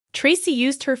Tracy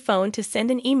used her phone to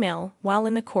send an email while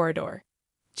in the corridor.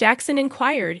 Jackson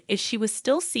inquired if she was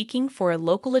still seeking for a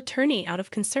local attorney out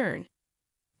of concern.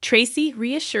 Tracy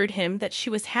reassured him that she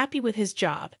was happy with his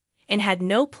job and had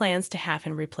no plans to have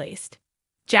him replaced.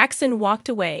 Jackson walked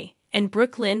away, and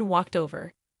Brooklyn walked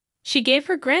over. She gave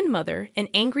her grandmother an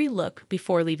angry look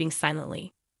before leaving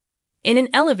silently. In an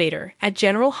elevator at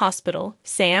General Hospital,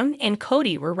 Sam and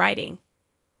Cody were riding.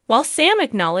 While Sam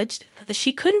acknowledged that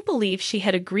she couldn't believe she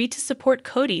had agreed to support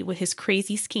Cody with his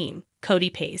crazy scheme, Cody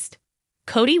paced.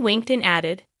 Cody winked and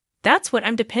added, "That's what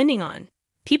I'm depending on.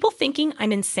 People thinking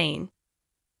I'm insane."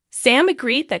 Sam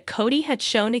agreed that Cody had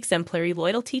shown exemplary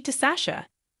loyalty to Sasha.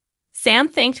 Sam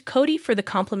thanked Cody for the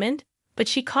compliment, but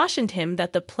she cautioned him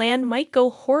that the plan might go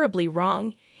horribly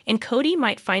wrong and Cody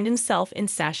might find himself in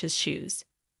Sasha's shoes.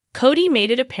 Cody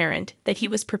made it apparent that he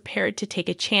was prepared to take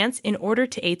a chance in order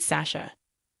to aid Sasha.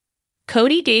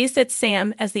 Cody gazed at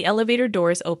Sam as the elevator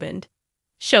doors opened.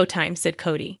 "Showtime," said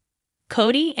Cody.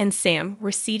 Cody and Sam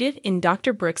were seated in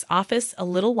Dr. Brooks' office a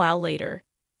little while later.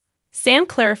 Sam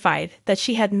clarified that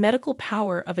she had medical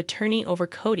power of attorney over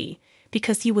Cody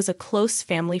because he was a close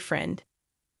family friend.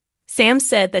 Sam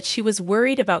said that she was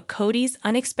worried about Cody's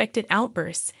unexpected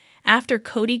outbursts after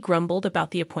Cody grumbled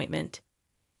about the appointment.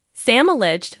 Sam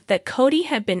alleged that Cody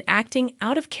had been acting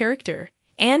out of character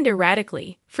and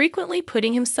erratically, frequently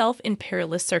putting himself in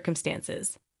perilous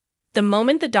circumstances. The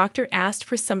moment the doctor asked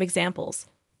for some examples,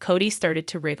 Cody started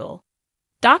to wriggle.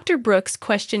 Dr. Brooks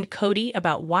questioned Cody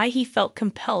about why he felt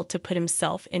compelled to put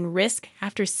himself in risk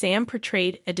after Sam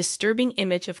portrayed a disturbing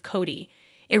image of Cody,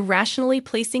 irrationally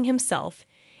placing himself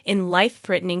in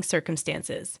life-threatening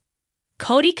circumstances.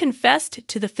 Cody confessed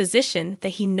to the physician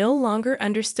that he no longer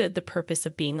understood the purpose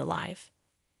of being alive.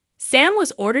 Sam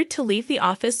was ordered to leave the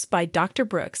office by Dr.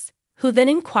 Brooks, who then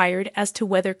inquired as to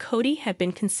whether Cody had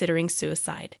been considering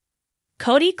suicide.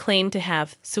 Cody claimed to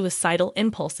have suicidal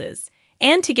impulses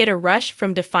and to get a rush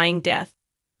from defying death,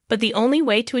 but the only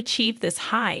way to achieve this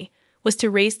high was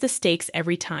to raise the stakes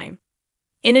every time.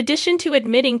 In addition to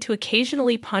admitting to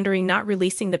occasionally pondering not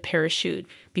releasing the parachute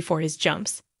before his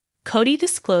jumps, Cody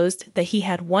disclosed that he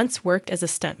had once worked as a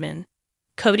stuntman.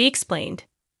 Cody explained,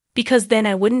 "Because then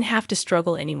I wouldn't have to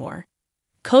struggle anymore."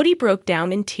 Cody broke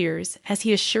down in tears as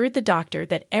he assured the doctor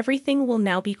that everything will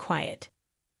now be quiet.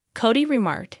 Cody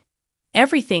remarked,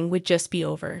 "Everything would just be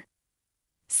over."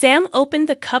 Sam opened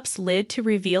the cup's lid to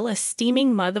reveal a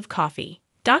steaming mug of coffee.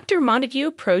 Dr. Montague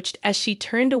approached as she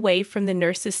turned away from the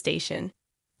nurse's station,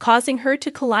 causing her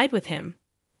to collide with him.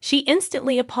 She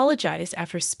instantly apologized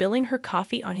after spilling her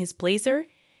coffee on his blazer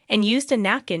and used a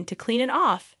napkin to clean it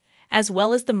off, as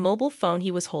well as the mobile phone he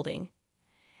was holding.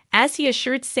 As he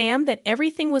assured Sam that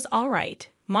everything was all right,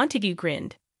 Montague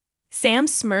grinned. Sam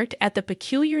smirked at the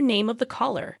peculiar name of the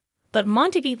caller, but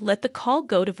Montague let the call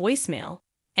go to voicemail,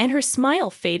 and her smile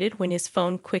faded when his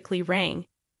phone quickly rang,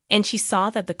 and she saw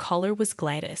that the caller was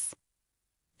Gladys.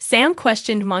 Sam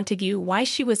questioned Montague why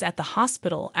she was at the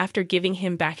hospital after giving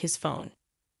him back his phone.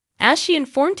 As she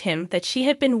informed him that she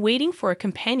had been waiting for a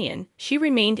companion, she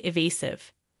remained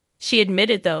evasive. She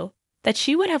admitted, though, that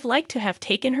she would have liked to have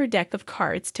taken her deck of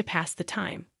cards to pass the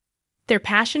time. Their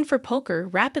passion for poker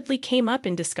rapidly came up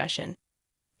in discussion.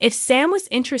 If Sam was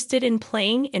interested in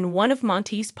playing in one of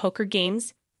Monty's poker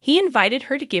games, he invited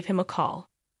her to give him a call.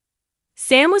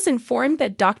 Sam was informed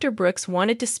that Dr. Brooks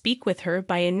wanted to speak with her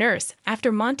by a nurse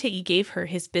after Montague gave her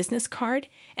his business card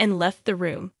and left the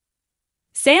room.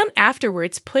 Sam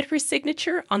afterwards put her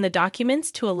signature on the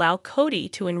documents to allow Cody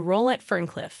to enroll at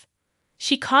Ferncliff.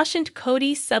 She cautioned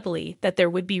Cody subtly that there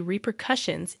would be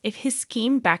repercussions if his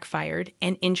scheme backfired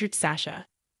and injured Sasha.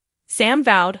 Sam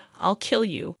vowed, "I'll kill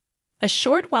you." A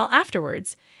short while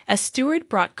afterwards, a steward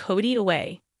brought Cody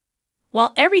away.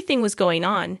 While everything was going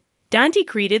on, Dante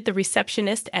greeted the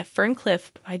receptionist at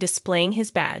Ferncliff by displaying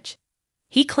his badge.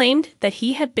 He claimed that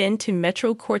he had been to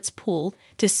Metro Court's pool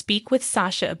to speak with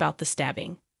Sasha about the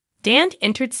stabbing. Dante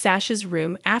entered Sasha's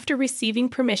room after receiving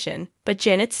permission, but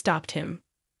Janet stopped him.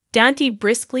 Dante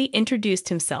briskly introduced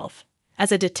himself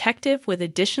as a detective with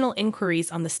additional inquiries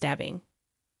on the stabbing.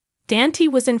 Dante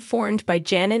was informed by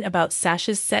Janet about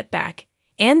Sasha's setback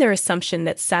and their assumption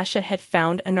that Sasha had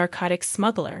found a narcotics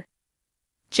smuggler.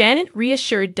 Janet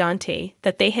reassured Dante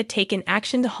that they had taken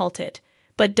action to halt it,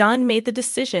 but Don made the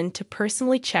decision to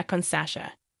personally check on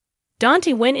Sasha.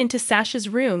 Dante went into Sasha's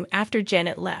room after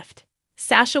Janet left.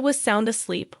 Sasha was sound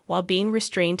asleep while being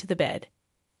restrained to the bed.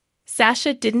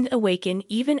 Sasha didn't awaken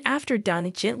even after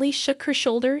Don gently shook her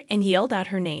shoulder and yelled out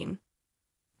her name.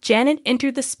 Janet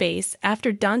entered the space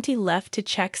after Dante left to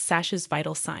check Sasha's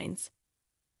vital signs.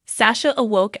 Sasha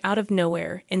awoke out of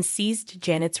nowhere and seized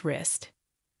Janet's wrist.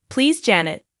 "Please,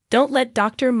 Janet, Don't let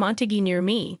Dr. Montague near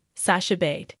me, Sasha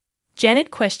begged.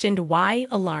 Janet questioned why,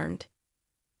 alarmed.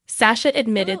 Sasha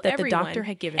admitted that the doctor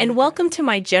had given her and welcome to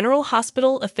my General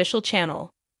Hospital official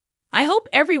channel. I hope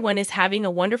everyone is having a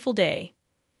wonderful day.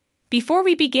 Before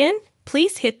we begin,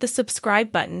 please hit the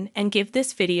subscribe button and give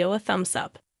this video a thumbs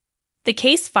up. The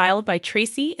case filed by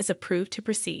Tracy is approved to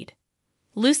proceed.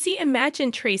 Lucy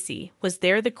imagined Tracy was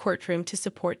there in the courtroom to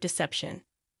support deception.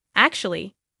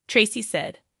 Actually, Tracy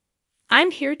said,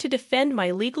 I'm here to defend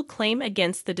my legal claim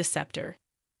against the deceptor.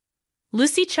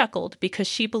 Lucy chuckled because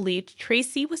she believed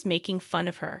Tracy was making fun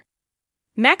of her.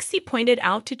 Maxie pointed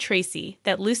out to Tracy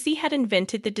that Lucy had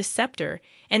invented the deceptor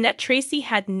and that Tracy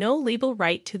had no legal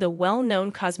right to the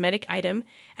well-known cosmetic item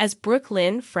as Brooke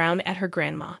Lynn frowned at her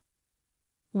grandma.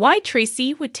 Why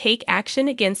Tracy would take action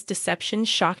against deception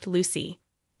shocked Lucy.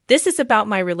 This is about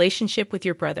my relationship with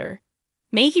your brother.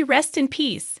 May he rest in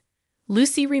peace,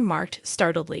 Lucy remarked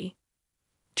startledly.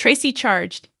 Tracy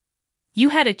charged, You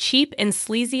had a cheap and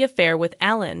sleazy affair with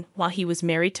Alan while he was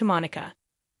married to Monica.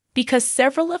 Because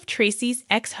several of Tracy's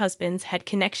ex-husbands had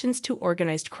connections to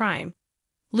organized crime,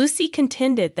 Lucy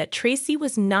contended that Tracy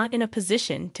was not in a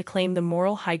position to claim the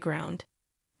moral high ground.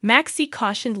 Maxie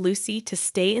cautioned Lucy to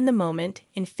stay in the moment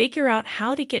and figure out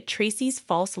how to get Tracy's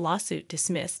false lawsuit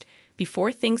dismissed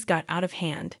before things got out of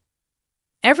hand.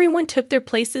 Everyone took their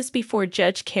places before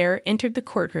Judge Kerr entered the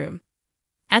courtroom.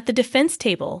 At the defense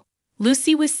table,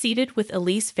 Lucy was seated with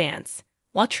Elise Vance,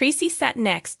 while Tracy sat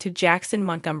next to Jackson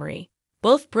Montgomery.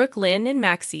 Both Brooke Lynn and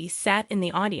Maxie sat in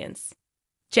the audience.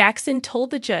 Jackson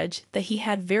told the judge that he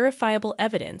had verifiable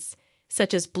evidence,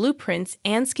 such as blueprints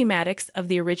and schematics of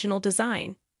the original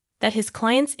design, that his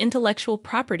client's intellectual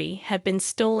property had been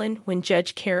stolen when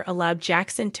Judge Kerr allowed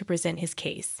Jackson to present his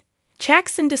case.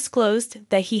 Jackson disclosed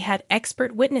that he had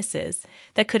expert witnesses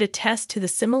that could attest to the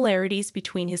similarities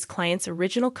between his client's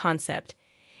original concept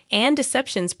and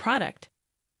Deception's product.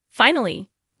 Finally,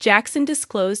 Jackson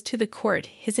disclosed to the court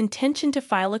his intention to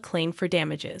file a claim for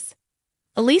damages.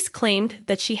 Elise claimed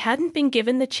that she hadn't been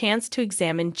given the chance to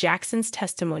examine Jackson's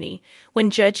testimony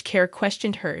when Judge Kerr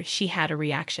questioned her. She had a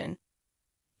reaction.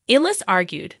 Elise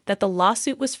argued that the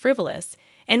lawsuit was frivolous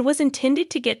and was intended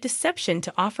to get Deception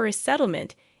to offer a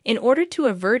settlement in order to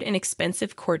avert an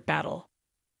expensive court battle.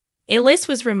 Elise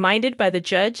was reminded by the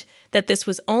judge that this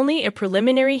was only a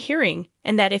preliminary hearing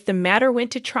and that if the matter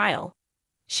went to trial,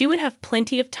 she would have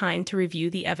plenty of time to review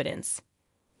the evidence.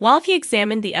 While he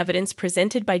examined the evidence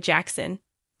presented by Jackson,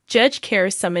 Judge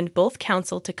Kerr summoned both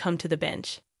counsel to come to the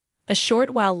bench. A short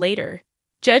while later,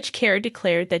 Judge Kerr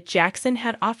declared that Jackson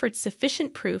had offered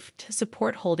sufficient proof to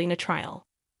support holding a trial.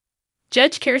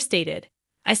 Judge Kerr stated,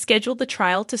 I scheduled the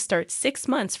trial to start 6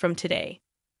 months from today.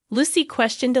 Lucy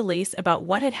questioned Elise about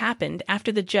what had happened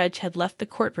after the judge had left the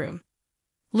courtroom.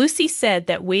 Lucy said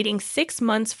that waiting 6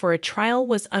 months for a trial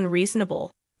was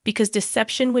unreasonable because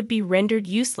Deception would be rendered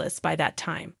useless by that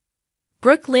time.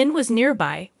 Brooke Lynn was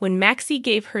nearby when Maxie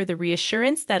gave her the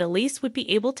reassurance that Elise would be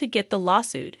able to get the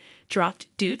lawsuit dropped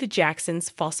due to Jackson's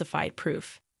falsified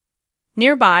proof.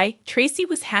 Nearby, Tracy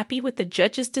was happy with the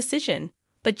judge's decision,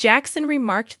 but Jackson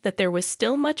remarked that there was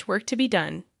still much work to be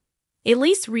done.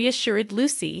 Elise reassured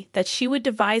Lucy that she would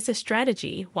devise a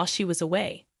strategy while she was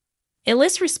away.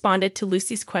 Elise responded to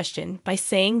Lucy's question by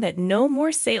saying that no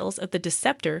more sales of the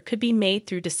Deceptor could be made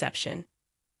through Deception.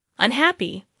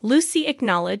 Unhappy, Lucy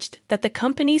acknowledged that the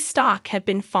company's stock had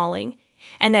been falling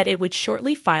and that it would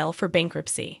shortly file for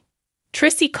bankruptcy.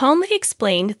 Tracy calmly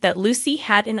explained that Lucy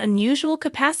had an unusual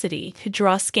capacity to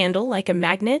draw scandal like a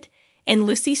magnet, and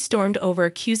Lucy stormed over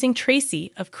accusing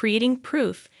Tracy of creating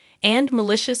proof and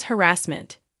malicious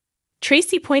harassment.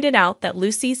 Tracy pointed out that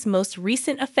Lucy's most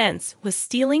recent offense was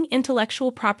stealing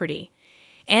intellectual property,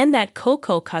 and that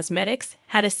Coco Cosmetics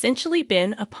had essentially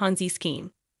been a Ponzi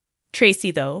scheme.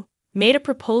 Tracy, though, made a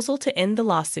proposal to end the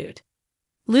lawsuit.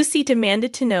 Lucy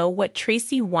demanded to know what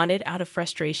Tracy wanted out of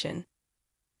frustration.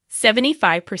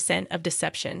 75% of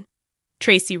Deception,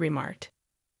 Tracy remarked.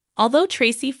 Although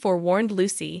Tracy forewarned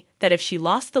Lucy that if she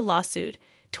lost the lawsuit,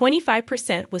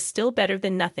 25% was still better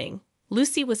than nothing,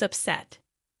 Lucy was upset.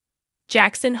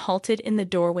 Jackson halted in the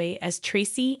doorway as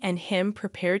Tracy and him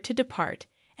prepared to depart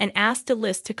and asked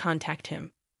Elise to contact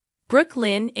him. Brooke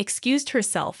Lynn excused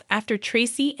herself after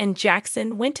Tracy and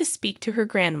Jackson went to speak to her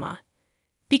grandma.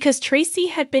 Because Tracy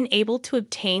had been able to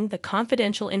obtain the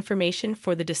confidential information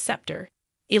for the Deceptor,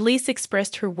 Elise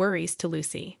expressed her worries to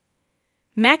Lucy.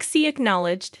 Maxie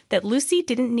acknowledged that Lucy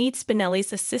didn't need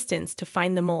Spinelli's assistance to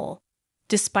find the mole,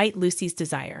 despite Lucy's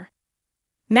desire.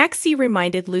 Maxie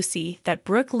reminded Lucy that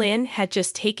Brooke Lynn had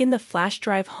just taken the flash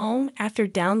drive home after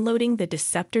downloading the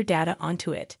Deceptor data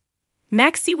onto it.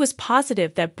 Maxie was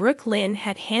positive that Brooke Lynn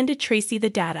had handed Tracy the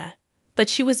data, but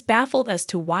she was baffled as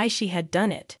to why she had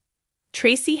done it.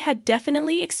 Tracy had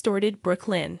definitely extorted Brooke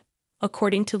Lynn,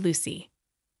 according to Lucy.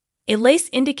 Elise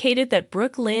indicated that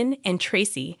Brooke Lynn and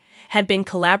Tracy had been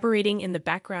collaborating in the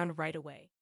background right away.